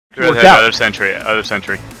Worked out. Other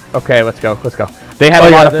sentry. Okay, let's go. They had a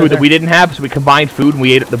lot of food that we didn't have, so we combined food and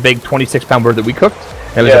we ate the big 26-pound bird that we cooked.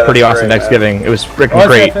 And it was a pretty awesome Thanksgiving. It was freaking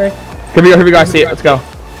great. Here we go. I see it. Let's go.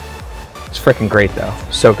 It's freaking great though.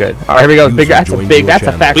 So good. All right, here we go. That's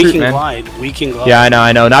a fat route, man. We can glide. Yeah,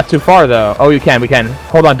 I know. Not too far though. Oh, we can.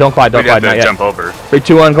 Hold on, don't glide, not yet. Jump over. 3,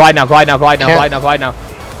 2, 1, glide now.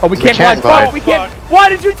 Oh, we can't glide. Oh, we can't. Why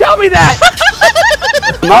did you tell me that?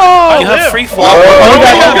 Oh, you have free fall.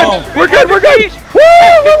 We're good.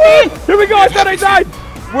 Woo! Here we go. I thought I died.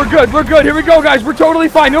 We're good. Here we go, guys. We're totally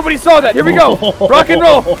fine. Nobody saw that. Here we go. Rock and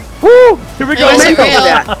roll. Woo! Here we go.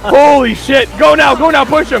 Holy shit. Go now.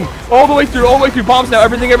 Push him. All the way through. Bombs now.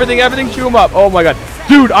 Everything. Chew him up. Oh my god.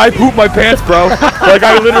 Dude, I pooped my pants, bro. Like,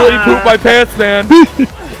 I literally pooped my pants, man.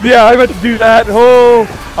 Yeah, I meant to do that. Oh.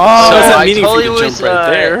 So I totally was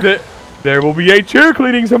right there will be a cheer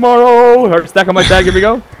cleaning tomorrow. Stack on my tag. Here we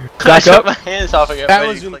go. Stack up. My hands off again. That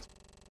was